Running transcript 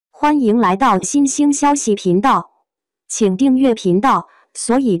欢迎来到新星消息频道，请订阅频道，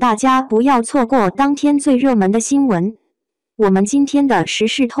所以大家不要错过当天最热门的新闻。我们今天的时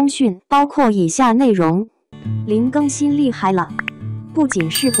事通讯包括以下内容：林更新厉害了，不仅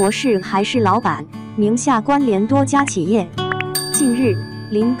是博士还是老板，名下关联多家企业。近日，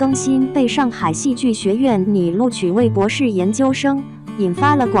林更新被上海戏剧学院拟录取为博士研究生，引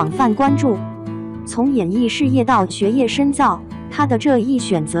发了广泛关注。从演艺事业到学业深造，他的这一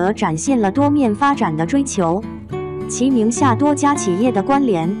选择展现了多面发展的追求。其名下多家企业的关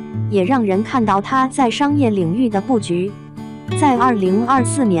联，也让人看到他在商业领域的布局。在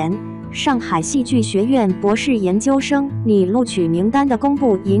2024年，上海戏剧学院博士研究生拟录取名单的公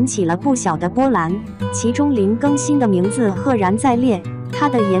布引起了不小的波澜，其中林更新的名字赫然在列。他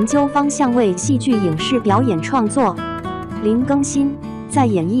的研究方向为戏剧影视表演创作。林更新在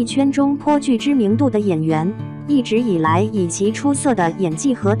演艺圈中颇具知名度的演员，一直以来以其出色的演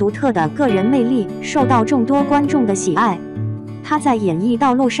技和独特的个人魅力受到众多观众的喜爱。他在演艺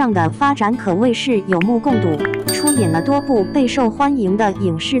道路上的发展可谓是有目共睹，出演了多部备受欢迎的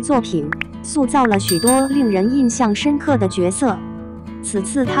影视作品，塑造了许多令人印象深刻的角色。此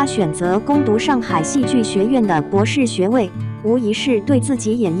次他选择攻读上海戏剧学院的博士学位，无疑是对自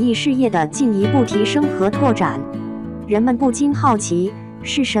己演艺事业的进一步提升和拓展。人们不禁好奇，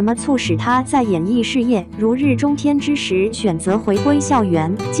是什么促使他在演艺事业如日中天之时选择回归校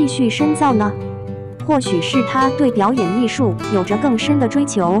园继续深造呢？或许是他对表演艺术有着更深的追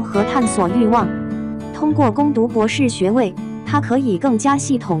求和探索欲望。通过攻读博士学位，他可以更加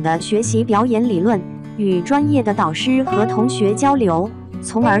系统地学习表演理论，与专业的导师和同学交流，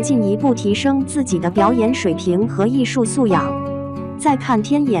从而进一步提升自己的表演水平和艺术素养。再看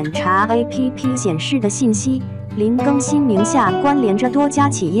天眼查 APP 显示的信息，林更新名下关联着多家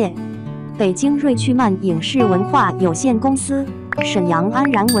企业，北京瑞趣漫影视文化有限公司、沈阳安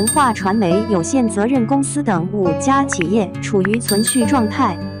然文化传媒有限责任公司等5家企业处于存续状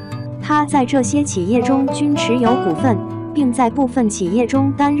态。他在这些企业中均持有股份，并在部分企业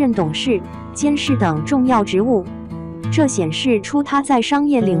中担任董事、监事等重要职务。这显示出他在商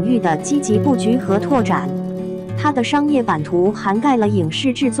业领域的积极布局和拓展。他的商业版图涵盖了影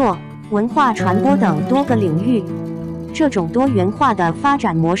视制作、文化传播等多个领域。这种多元化的发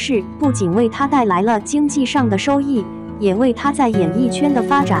展模式不仅为他带来了经济上的收益，也为他在演艺圈的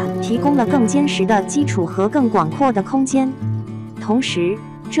发展提供了更坚实的基础和更广阔的空间。同时，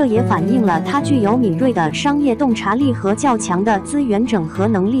这也反映了他具有敏锐的商业洞察力和较强的资源整合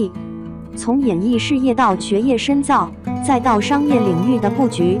能力。从演艺事业到学业深造，再到商业领域的布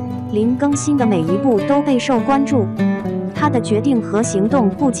局，林更新的每一步都备受关注。他的决定和行动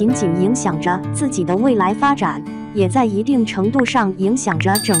不仅仅影响着自己的未来发展，也在一定程度上影响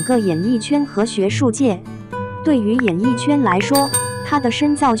着整个演艺圈和学术界。对于演艺圈来说，他的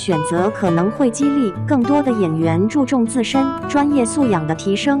深造选择可能会激励更多的演员注重自身专业素养的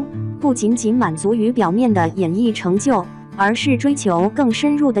提升，不仅仅满足于表面的演艺成就，而是追求更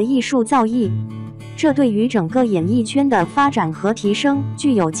深入的艺术造诣。这对于整个演艺圈的发展和提升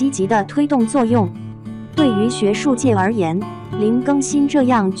具有积极的推动作用。对于学术界而言，林更新这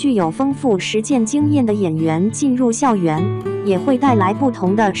样具有丰富实践经验的演员进入校园，也会带来不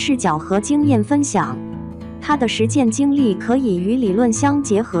同的视角和经验分享。他的实践经历可以与理论相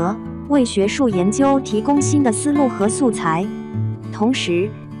结合，为学术研究提供新的思路和素材，同时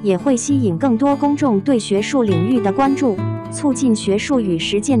也会吸引更多公众对学术领域的关注，促进学术与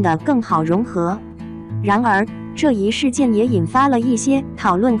实践的更好融合。然而，这一事件也引发了一些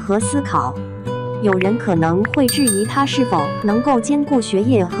讨论和思考。有人可能会质疑他是否能够兼顾学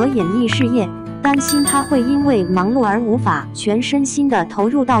业和演艺事业，担心他会因为忙碌而无法全身心地投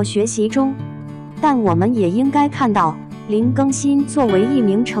入到学习中。但我们也应该看到，林更新作为一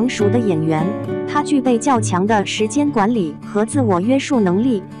名成熟的演员，他具备较强的时间管理和自我约束能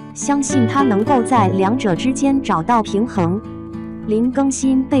力，相信他能够在两者之间找到平衡。林更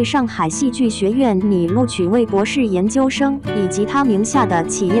新被上海戏剧学院拟录取为博士研究生，以及他名下的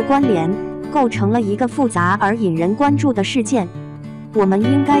企业关联，构成了一个复杂而引人关注的事件。我们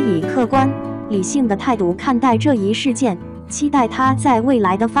应该以客观、理性的态度看待这一事件，期待他在未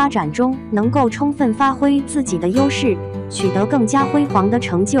来的发展中能够充分发挥自己的优势，取得更加辉煌的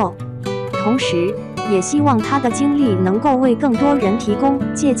成就。同时，也希望他的经历能够为更多人提供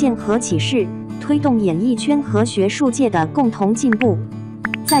借鉴和启示，推动演艺圈和学术界的共同进步。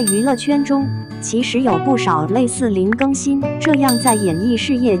在娱乐圈中，其实有不少类似林更新这样在演艺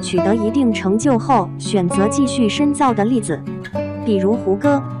事业取得一定成就后选择继续深造的例子，比如胡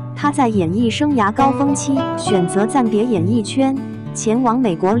歌，他在演艺生涯高峰期选择暂别演艺圈，前往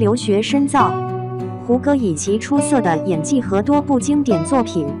美国留学深造。胡歌以其出色的演技和多部经典作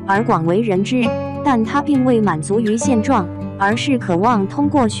品而广为人知，但他并未满足于现状，而是渴望通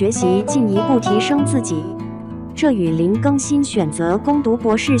过学习进一步提升自己。这与林更新选择攻读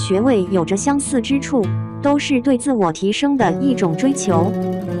博士学位有着相似之处，都是对自我提升的一种追求。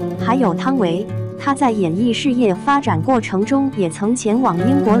还有汤唯，他在演艺事业发展过程中也曾前往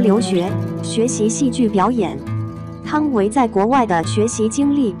英国留学，学习戏剧表演。汤唯在国外的学习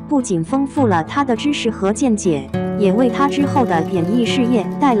经历不仅丰富了他的知识和见解，也为他之后的演艺事业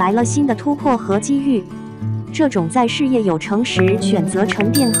带来了新的突破和机遇。这种在事业有成时选择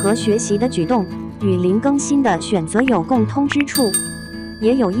沉淀和学习的举动，与林更新的选择有共通之处。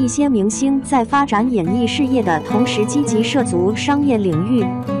也有一些明星在发展演艺事业的同时积极涉足商业领域，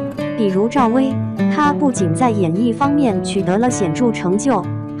比如赵薇，她不仅在演艺方面取得了显著成就，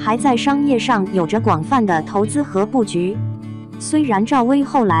还在商业上有着广泛的投资和布局。虽然赵薇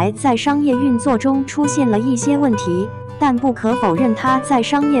后来在商业运作中出现了一些问题，但不可否认她在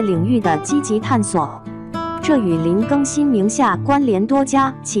商业领域的积极探索。这与林更新名下关联多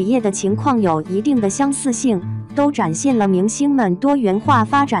家企业的情况有一定的相似性，都展现了明星们多元化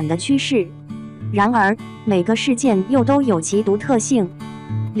发展的趋势。然而，每个事件又都有其独特性。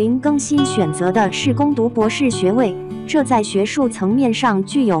林更新选择的是攻读博士学位，这在学术层面上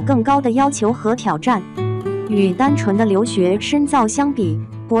具有更高的要求和挑战。与单纯的留学深造相比，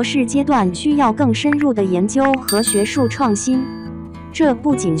博士阶段需要更深入的研究和学术创新。这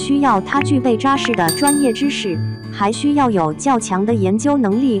不仅需要他具备扎实的专业知识，还需要有较强的研究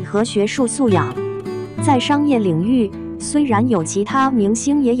能力和学术素养。在商业领域，虽然有其他明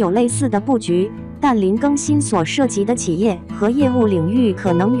星也有类似的布局，但林更新所涉及的企业和业务领域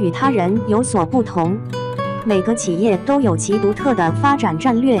可能与他人有所不同。每个企业都有其独特的发展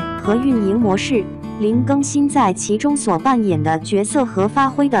战略和运营模式，林更新在其中所扮演的角色和发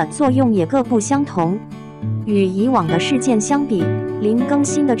挥的作用也各不相同。与以往的事件相比，林更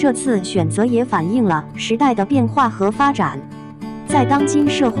新的这次选择也反映了时代的变化和发展。在当今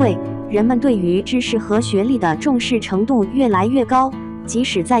社会，人们对于知识和学历的重视程度越来越高，即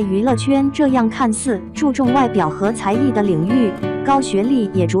使在娱乐圈这样看似注重外表和才艺的领域，高学历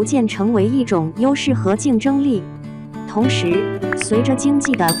也逐渐成为一种优势和竞争力。同时，随着经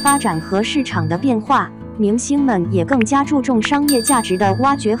济的发展和市场的变化，明星们也更加注重商业价值的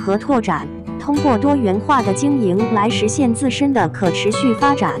挖掘和拓展，通过多元化的经营来实现自身的可持续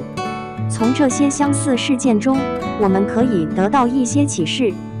发展。从这些相似事件中，我们可以得到一些启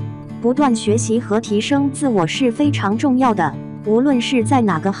示。不断学习和提升自我是非常重要的，无论是在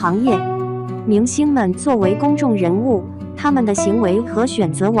哪个行业。明星们作为公众人物，他们的行为和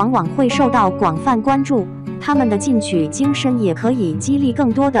选择往往会受到广泛关注，他们的进取精神也可以激励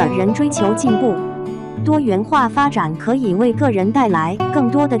更多的人追求进步。多元化发展可以为个人带来更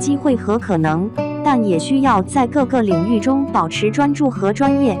多的机会和可能，但也需要在各个领域中保持专注和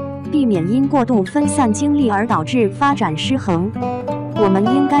专业，避免因过度分散精力而导致发展失衡。我们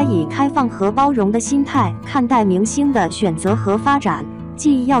应该以开放和包容的心态看待明星的选择和发展，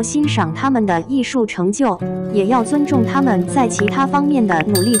既要欣赏他们的艺术成就，也要尊重他们在其他方面的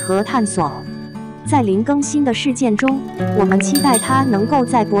努力和探索。在林更新的事件中，我们期待他能够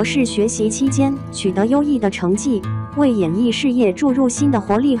在博士学习期间取得优异的成绩，为演艺事业注入新的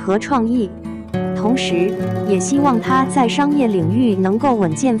活力和创意。同时，也希望他在商业领域能够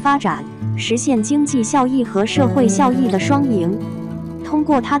稳健发展，实现经济效益和社会效益的双赢。通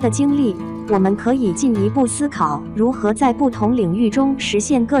过他的经历，我们可以进一步思考如何在不同领域中实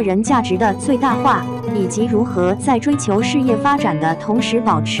现个人价值的最大化，以及如何在追求事业发展的同时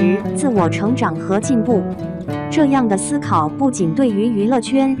保持自我成长和进步。这样的思考不仅对于娱乐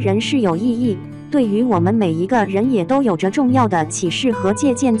圈人士有意义，对于我们每一个人也都有着重要的启示和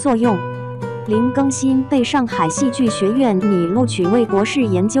借鉴作用。林更新被上海戏剧学院拟录取为博士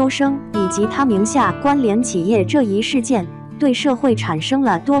研究生，以及他名下关联企业这一事件，对社会产生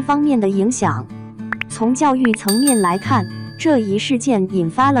了多方面的影响。从教育层面来看，这一事件引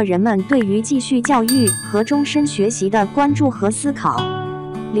发了人们对于继续教育和终身学习的关注和思考。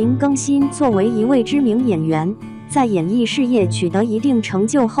林更新作为一位知名演员，在演艺事业取得一定成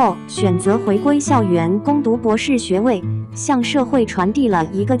就后，选择回归校园攻读博士学位，向社会传递了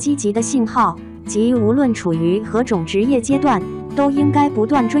一个积极的信号，即无论处于何种职业阶段，都应该不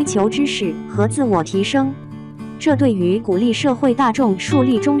断追求知识和自我提升。这对于鼓励社会大众树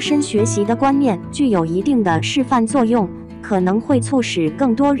立终身学习的观念具有一定的示范作用，可能会促使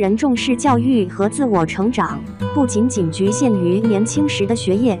更多人重视教育和自我成长，不仅仅局限于年轻时的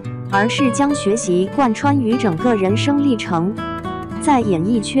学业，而是将学习贯穿于整个人生历程。在演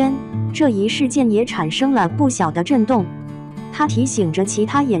艺圈，这一事件也产生了不小的震动。他提醒着其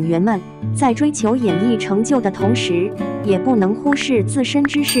他演员们，在追求演艺成就的同时，也不能忽视自身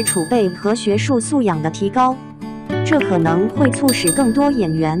知识储备和学术素养的提高。这可能会促使更多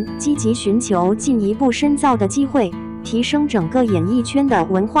演员积极寻求进一步深造的机会，提升整个演艺圈的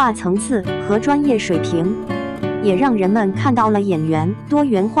文化层次和专业水平，也让人们看到了演员多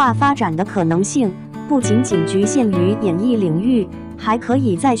元化发展的可能性，不仅仅局限于演艺领域，还可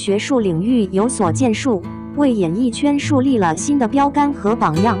以在学术领域有所建树，为演艺圈树立了新的标杆和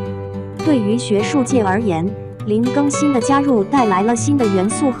榜样。对于学术界而言，林更新的加入带来了新的元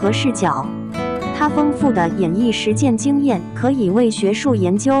素和视角。他丰富的演艺实践经验可以为学术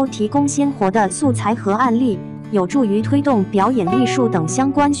研究提供鲜活的素材和案例，有助于推动表演艺术等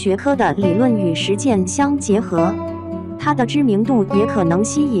相关学科的理论与实践相结合。他的知名度也可能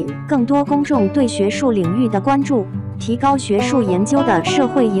吸引更多公众对学术领域的关注，提高学术研究的社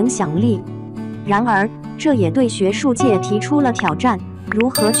会影响力。然而，这也对学术界提出了挑战。如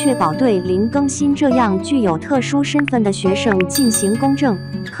何确保对林更新这样具有特殊身份的学生进行公正、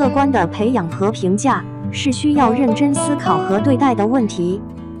客观的培养和评价，是需要认真思考和对待的问题。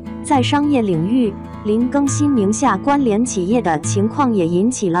在商业领域，林更新名下关联企业的情况也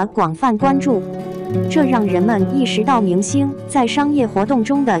引起了广泛关注，这让人们意识到明星在商业活动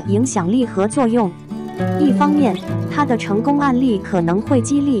中的影响力和作用。一方面，他的成功案例可能会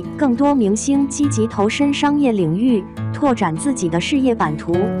激励更多明星积极投身商业领域，拓展自己的事业版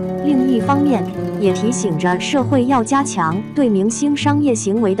图；另一方面，也提醒着社会要加强对明星商业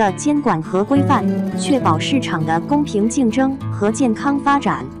行为的监管和规范，确保市场的公平竞争和健康发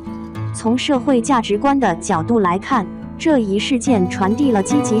展。从社会价值观的角度来看，这一事件传递了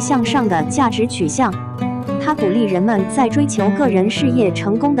积极向上的价值取向。它鼓励人们在追求个人事业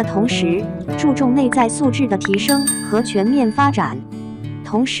成功的同时，注重内在素质的提升和全面发展，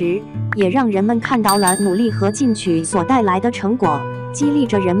同时也让人们看到了努力和进取所带来的成果，激励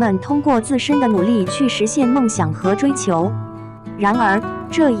着人们通过自身的努力去实现梦想和追求。然而，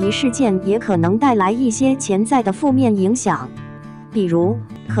这一事件也可能带来一些潜在的负面影响，比如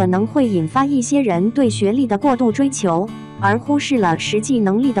可能会引发一些人对学历的过度追求，而忽视了实际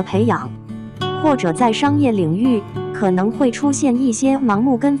能力的培养。或者在商业领域可能会出现一些盲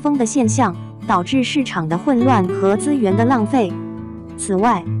目跟风的现象，导致市场的混乱和资源的浪费。此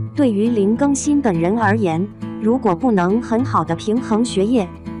外，对于林更新本人而言，如果不能很好的平衡学业、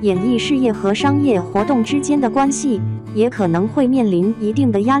演艺事业和商业活动之间的关系，也可能会面临一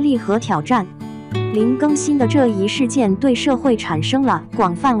定的压力和挑战。林更新的这一事件对社会产生了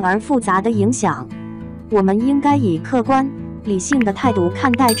广泛而复杂的影响，我们应该以客观、理性的态度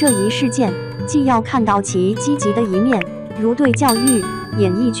看待这一事件，既要看到其积极的一面，如对教育、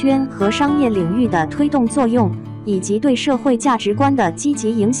演艺圈和商业领域的推动作用，以及对社会价值观的积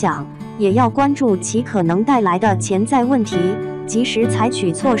极影响，也要关注其可能带来的潜在问题，及时采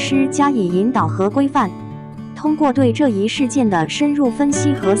取措施加以引导和规范。通过对这一事件的深入分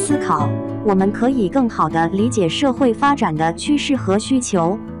析和思考，我们可以更好地理解社会发展的趋势和需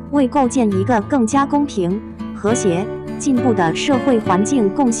求，为构建一个更加公平、和谐、进步的社会环境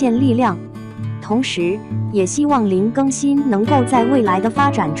贡献力量。同时，也希望林更新能够在未来的发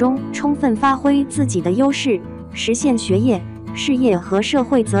展中充分发挥自己的优势，实现学业、事业和社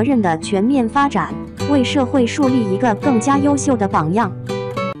会责任的全面发展，为社会树立一个更加优秀的榜样。